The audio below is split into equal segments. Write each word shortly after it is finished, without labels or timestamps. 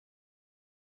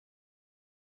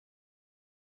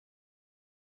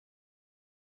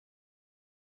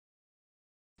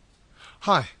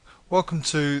Hi, welcome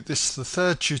to the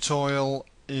third tutorial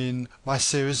in my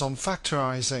series on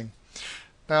factorising.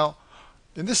 Now,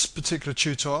 in this particular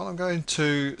tutorial I'm going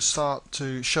to start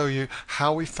to show you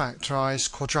how we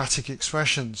factorise quadratic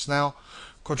expressions. Now,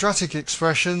 quadratic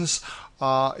expressions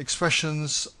are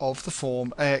expressions of the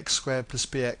form ax squared plus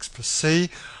bx plus c,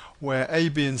 where a,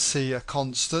 b and c are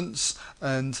constants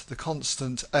and the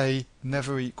constant a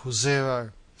never equals 0.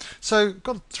 So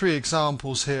got three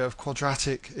examples here of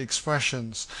quadratic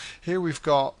expressions. Here we've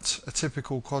got a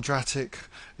typical quadratic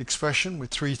expression with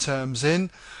three terms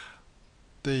in.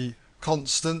 The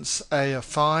constants a are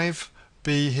 5,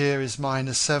 b here is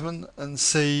 -7 and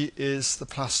c is the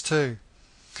 +2.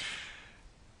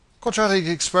 Quadratic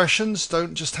expressions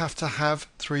don't just have to have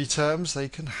three terms, they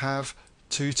can have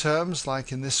two terms,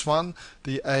 like in this one.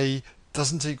 The a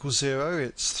doesn't equal 0,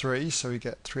 it's 3, so we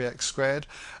get 3x squared,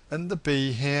 and the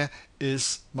b here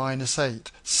is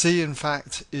 -8. c in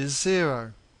fact is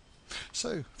 0,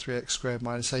 so 3x squared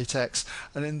minus 8x.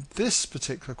 And in this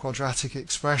particular quadratic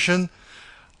expression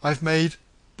I've made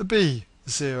the b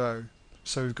 0,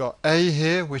 so we've got a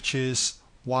here, which is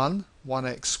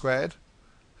 1x squared,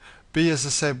 b, as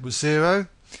I said, was 0,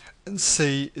 and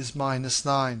c is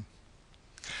 -9.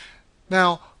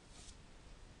 Now,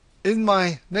 in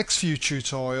my next few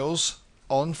tutorials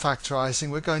on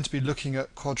factorising, we're going to be looking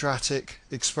at quadratic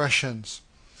expressions.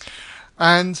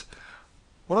 And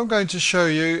what I'm going to show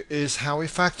you is how we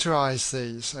factorise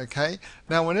these. Okay?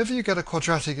 Now, whenever you get a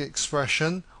quadratic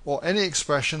expression, or any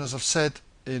expression, as I've said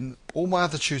in all my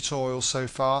other tutorials so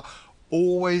far,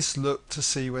 always look to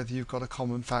see whether you've got a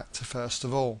common factor first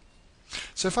of all.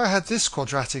 So if I had this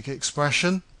quadratic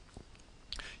expression,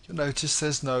 you'll notice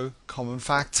there's no common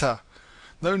factor.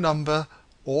 No number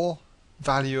or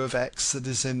value of x that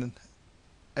is in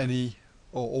any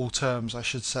or all terms, I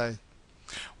should say.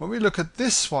 When we look at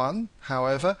this one,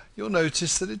 however, you'll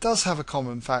notice that it does have a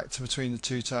common factor between the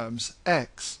two terms,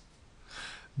 x.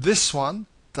 This one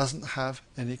doesn't have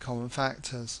any common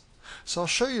factors. So I'll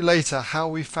show you later how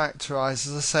we factorise,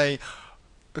 as I say,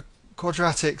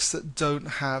 quadratics that don't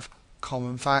have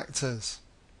common factors.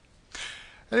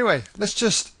 Anyway, let's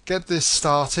just get this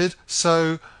started.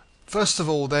 So first of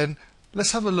all then,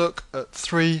 let's have a look at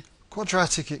three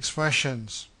quadratic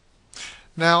expressions.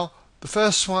 Now, the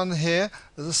first one here,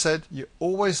 as I said, you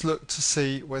always look to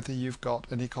see whether you've got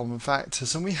any common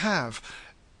factors, and we have.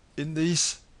 In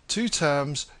these two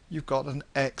terms, you've got an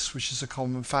x, which is a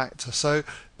common factor. So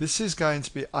this is going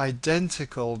to be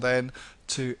identical then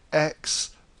to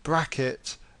x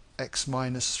bracket x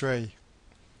minus 3.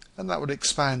 And that would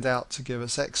expand out to give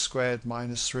us x squared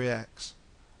minus 3x.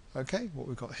 Okay, what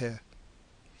we've got here.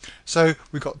 So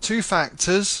we've got two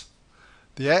factors,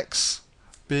 the x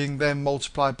being then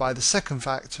multiplied by the second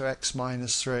factor, x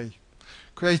minus 3,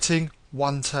 creating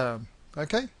one term.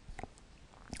 Okay?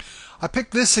 I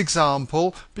picked this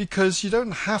example because you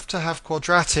don't have to have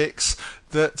quadratics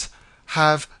that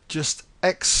have just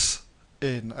x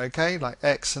in, okay, like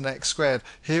x and x squared.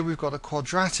 Here we've got a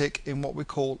quadratic in what we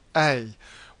call a.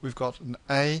 We've got an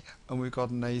a and we've got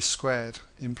an a squared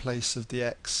in place of the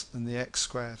x and the x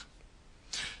squared.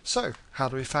 So, how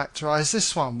do we factorise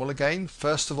this one? Well, again,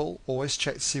 first of all, always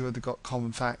check to see whether we've got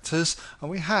common factors, and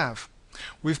we have.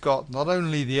 We've got not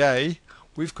only the a,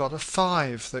 we've got a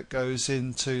 5 that goes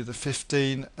into the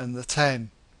 15 and the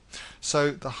 10.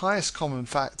 So the highest common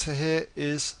factor here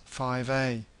is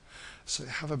 5a. So we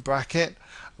have a bracket,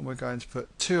 and we're going to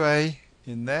put 2a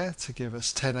in there to give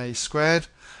us 10a squared,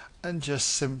 and just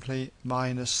simply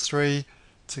minus 3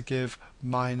 to give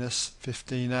minus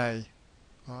 15a.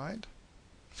 Alright.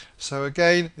 So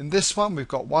again, in this one we've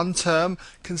got one term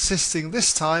consisting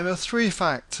this time of three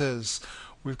factors.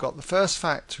 We've got the first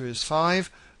factor is 5,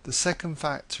 the second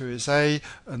factor is a,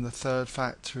 and the third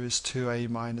factor is 2a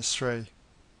minus 3.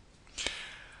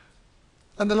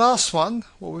 And the last one,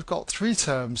 well, we've got three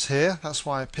terms here, that's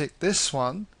why I picked this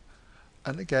one.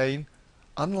 And again,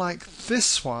 unlike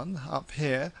this one up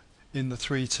here in the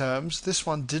three terms, this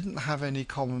one didn't have any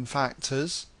common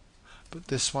factors, but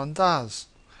this one does.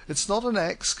 It's not an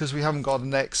x because we haven't got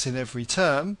an x in every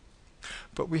term,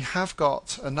 but we have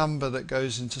got a number that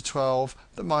goes into 12,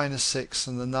 the minus 6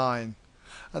 and the 9.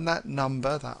 And that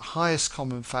number, that highest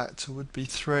common factor, would be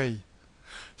 3.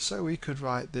 So we could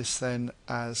write this then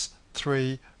as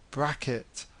 3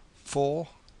 bracket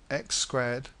 4x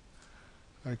squared,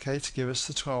 okay, to give us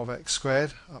the 12x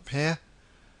squared up here.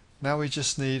 Now we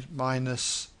just need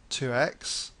minus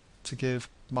 2x to give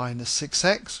minus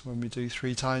 6x when we do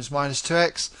 3 times minus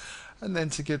 2x, and then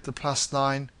to give the plus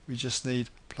 9 we just need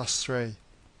plus 3.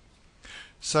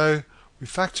 So we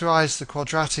factorise the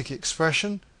quadratic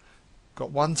expression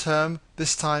got one term,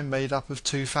 this time made up of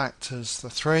two factors, the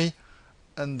 3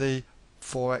 and the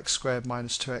 4x squared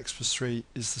minus 2x plus 3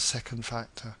 is the second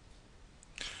factor.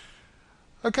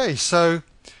 Okay, so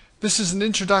this is an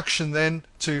introduction then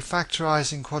to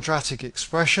factorising quadratic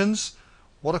expressions,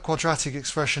 what a quadratic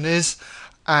expression is,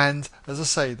 and as I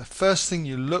say, the first thing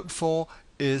you look for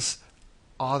is,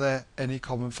 are there any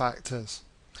common factors?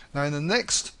 Now in the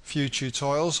next few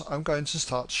tutorials I'm going to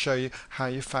start to show you how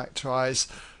you factorise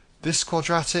this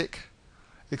quadratic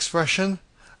expression,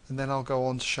 and then I'll go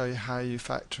on to show you how you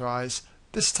factorise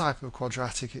this type of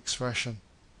quadratic expression.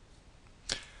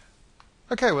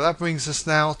 Okay, well that brings us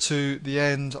now to the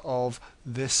end of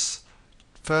this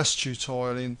first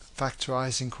tutorial in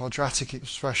factorising quadratic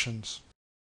expressions.